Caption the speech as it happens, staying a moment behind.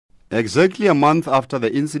Exactly a month after the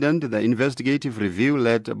incident, the investigative review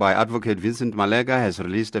led by Advocate Vincent Maleka has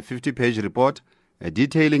released a 50-page report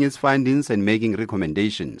detailing its findings and making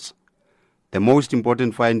recommendations. The most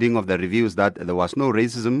important finding of the review is that there was no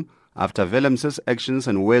racism after Willemse's actions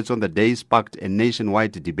and words on the day sparked a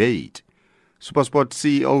nationwide debate. SuperSport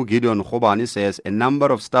CEO Gideon Khobane says a number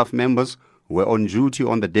of staff members who were on duty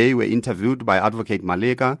on the day were interviewed by Advocate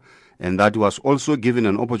Maleka, and that was also given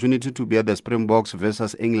an opportunity to be at the Springboks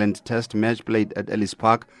versus England test match played at Ellis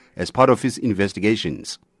Park as part of his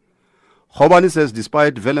investigations. Khobane says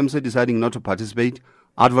despite Willemse deciding not to participate,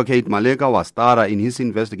 Advocate Maleka was thorough in his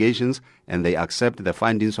investigations and they accept the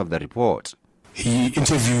findings of the report. He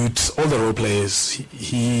interviewed all the role players.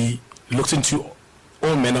 He looked into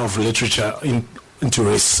all manner of literature into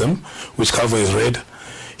racism, which cover is read.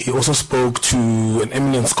 He also spoke to an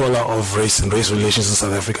eminent scholar of race and race relations in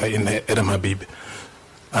South Africa, in Adam Habib.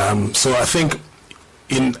 So I think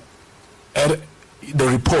the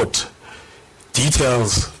report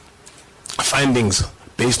details findings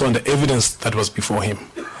based on the evidence that was before him.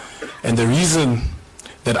 And the reason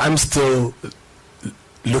that I'm still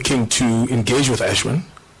looking to engage with Ashwin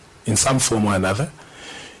in some form or another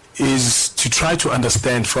is to try to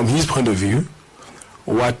understand from his point of view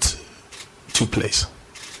what took place.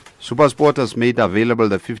 SuperSport has made available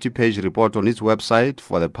the 50-page report on its website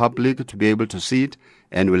for the public to be able to see it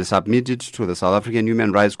and will submit it to the South African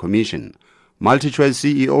Human Rights Commission.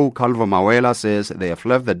 MultiChoice CEO Calvo Mawela says they have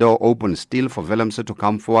left the door open still for Willemse to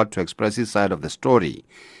come forward to express his side of the story.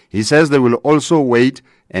 He says they will also wait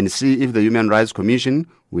and see if the Human Rights Commission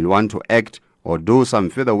will want to act or do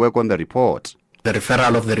some further work on the report. The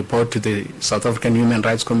referral of the report to the South African Human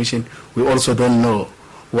Rights Commission, we also don't know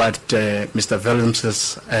what Mr.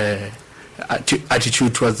 Willemse's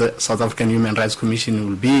attitude towards the South African Human Rights Commission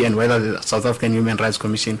will be, and whether the South African Human Rights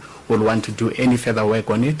Commission will want to do any further work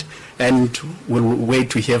on it, and we'll wait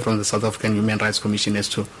to hear from the South African Human Rights Commission as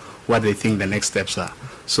to what they think the next steps are.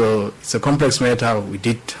 So it's a complex matter. We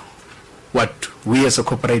did what we as a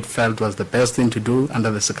corporate felt was the best thing to do under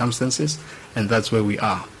the circumstances, and that's where we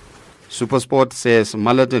are. SuperSport says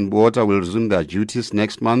Mallet and Buota will resume their duties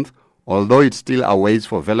next month, although it still awaits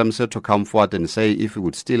for Willemse to come forward and say if he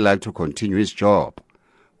would still like to continue his job.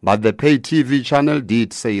 But the pay TV channel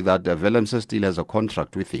did say that Willemse still has a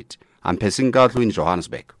contract with it. I'm Pesing Katlu in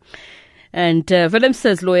Johannesburg. And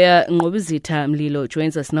Willemse's lawyer, Ngobuzita Mlilo,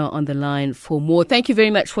 joins us now on the line for more. Thank you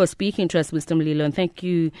very much for speaking to us, Mr. Mlilo, and thank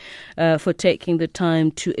you for taking the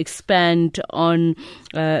time to expand on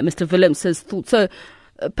Mr. Willemse's thoughts. So,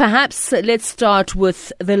 perhaps let's start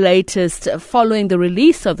with the latest. Following the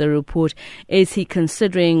release of the report, is he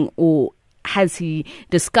considering or has he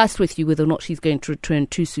discussed with you whether or not he's going to return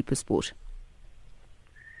to SuperSport?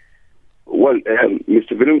 Well,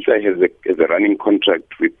 Mr. Willemse has a running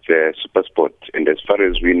contract with SuperSport, and as far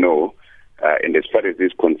as we know, and as far as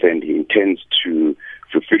he's concerned, he intends to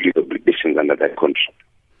fulfill his obligations under that contract.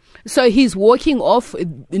 So he's walking off. It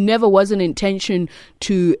never was an intention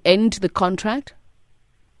to end the contract?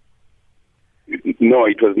 No,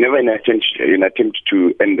 it was never an attempt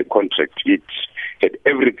to end the contract. It had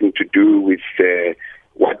everything to do with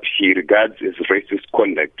what he regards as racist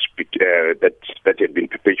conduct that had been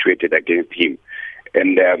perpetuated against him.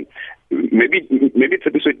 And maybe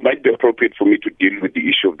it might be appropriate for me to deal with the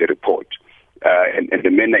issue of the report and the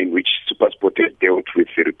manner in which SuperSport has dealt with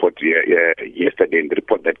the report yesterday, and the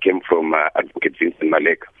report that came from Advocate Vincent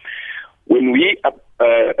Maleka. When we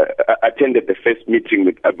attended the first meeting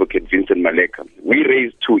with Advocate Vincent Maleka, we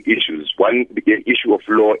raised two issues. One, the issue of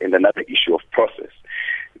law, and another issue of process.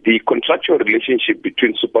 The contractual relationship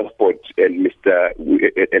between SuperSport and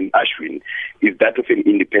and Ashwin is that of an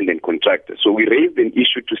independent contractor. So we raised an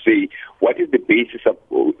issue to say, what is the basis of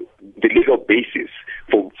the legal basis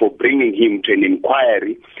for bringing him to an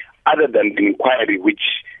inquiry other than the inquiry which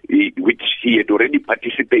he had already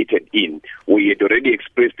participated in, where he had already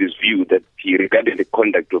expressed his view that he regarded the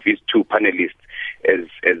conduct of his two panelists as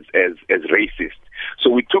racist. So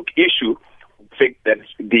we took issue with the fact that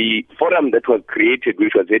the forum that was created,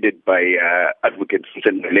 which was headed by Advocate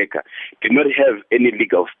Vincent Maleka, did not have any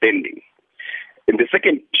legal standing. And the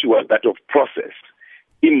second issue was that of process.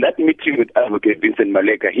 In that meeting with Advocate Vincent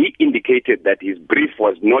Maleka, he indicated that his brief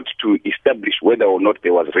was not to establish whether or not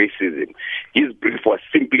there was racism. His brief was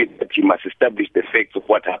simply that he must establish the facts of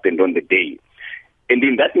what happened on the day. And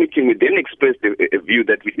in that meeting, we then expressed a view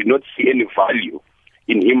that we did not see any value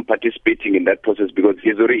in him participating in that process because he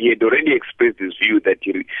had already expressed his view that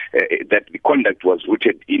that the conduct was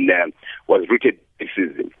rooted in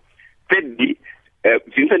racism. Thirdly,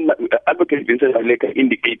 Advocate Vincent Maleka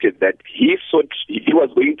indicated that he was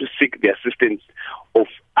going to seek the assistance of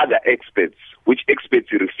other experts, which experts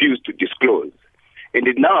he refused to disclose. And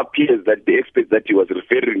it now appears that the experts that he was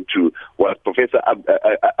referring to was Professor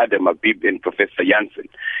Adam Habib and Professor Janssen.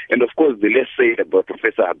 And of course, the less said about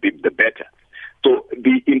Professor Habib, the better. So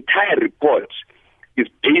the entire report is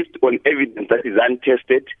based on evidence that is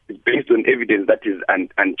untested, it's based on evidence that is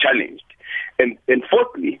unchallenged. And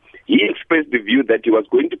fourthly, he expressed the view that he was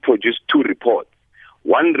going to produce two reports.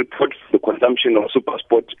 One report for the consumption of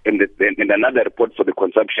SuperSport and another report for the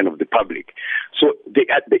consumption of the public. So there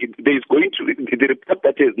is going to the report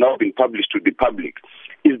that has now been published to the public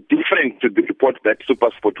is different to the report that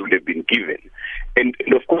SuperSport would have been given, and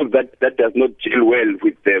of course that does not gel well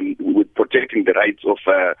with protecting the rights of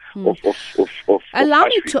Allow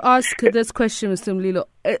me to ask this question, Mr. Mlilo,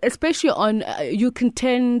 especially on your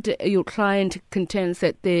client contends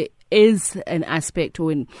that there is an aspect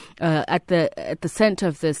when at the center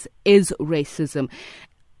of this is racism.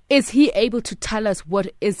 Is he able to tell us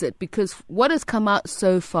what is it? Because what has come out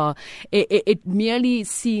so far, it merely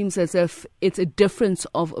seems as if it's a difference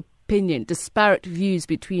of opinion, disparate views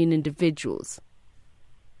between individuals.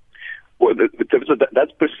 Well, so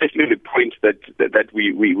that's precisely the point that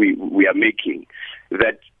we are making.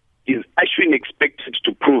 That is actually expected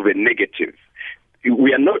to prove a negative.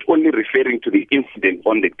 We are not only referring to the incident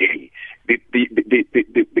on the day. The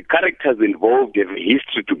characters involved have a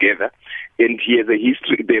history together, and he has a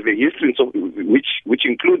history. They have a history which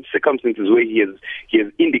includes circumstances where he has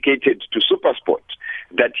indicated to SuperSport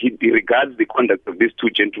that he regards the conduct of these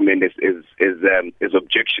two gentlemen as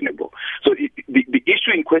objectionable. So the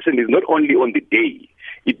issue in question is not only on the day.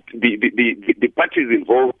 The parties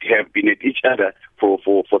involved have been at each other for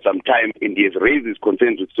some time, and he has raised his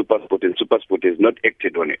concerns with SuperSport, and SuperSport has not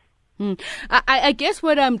acted on it. I guess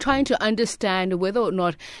what I'm trying to understand, whether or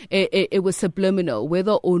not it was subliminal,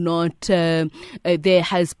 whether or not there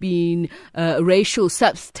has been racial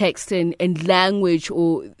subtext and language,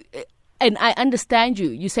 and I understand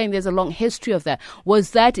you're saying there's a long history of that.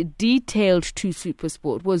 Was that detailed to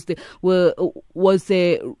SuperSport? Was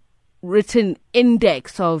there written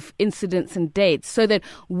index of incidents and dates so that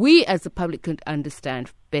we as the public could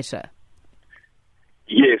understand better?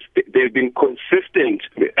 Yes, they've been consistent.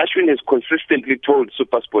 Ashwin has consistently told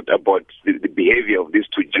SuperSport about the behavior of these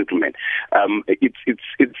two gentlemen.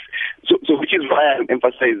 So which is why I'm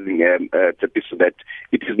emphasizing, Tsepiso, that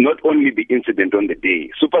it is not only the incident on the day.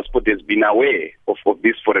 SuperSport has been aware of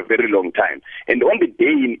this for a very long time. And on the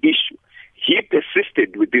day in issue, he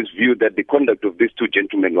persisted with this view that the conduct of these two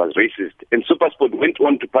gentlemen was racist, and SuperSport went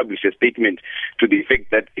on to publish a statement to the effect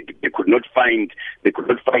that they could not find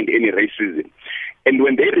any racism. And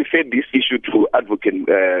when they referred this issue to Advocate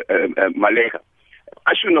Maleka,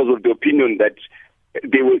 Ashwin was of the opinion that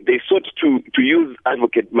they sought to use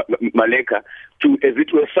Advocate Maleka to, as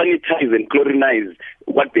it were, sanitize and chlorinize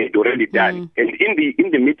what they had already done. And in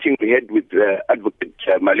the meeting we had with Advocate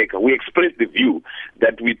Maleka, we expressed the view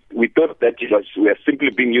that we thought that we are simply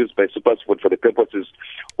being used by SuperSport for the purposes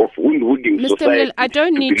of wound-hooding society. Mr. I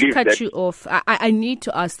don't need to cut you off. I need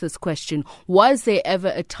to ask this question. Was there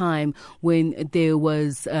ever a time when there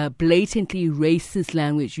was blatantly racist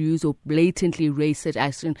language used or blatantly racist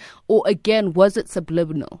action? Or again, was it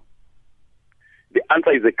subliminal? The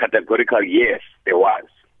answer is a categorical yes, there was.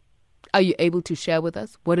 Are you able to share with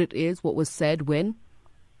us what it is, what was said, when?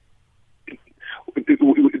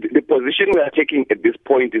 The position we are taking at this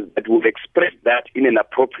point is that we'll express that in an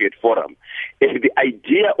appropriate forum. And the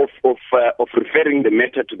idea of referring the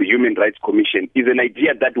matter to the Human Rights Commission is an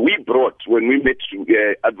idea that we brought when we met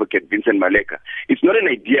Advocate Vincent Maleka. It's not an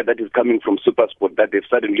idea that is coming from SuperSport that they've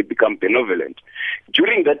suddenly become benevolent.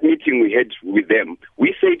 During that meeting we had with them,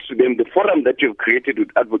 we said to them, the forum that you've created with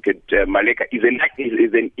Advocate Maleka is an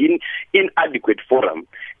inadequate forum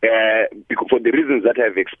for the reasons that I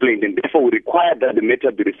have explained, and therefore we require that the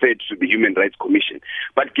matter be referred to the Human Rights Commission.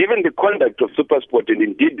 But given the conduct of SuperSport and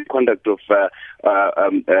indeed the conduct of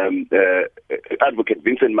Advocate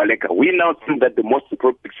Vincent Maleka, we now think that the most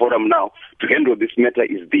appropriate forum now to handle this matter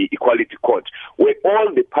is the Equality Court, where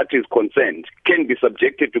all the parties concerned can be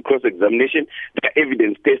subjected to cross-examination, their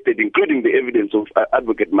evidence tested, including the evidence of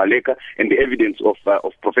Advocate Maleka and the evidence of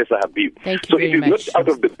Professor Habib. Thank you very much. So it is not out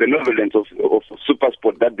of the benevolence of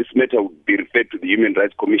SuperSport that this matter would be referred to the Human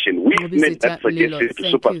Rights Commission. We've made that suggestion to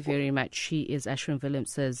SuperSport. Thank you very much. He is Ashwin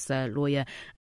Williams' lawyer.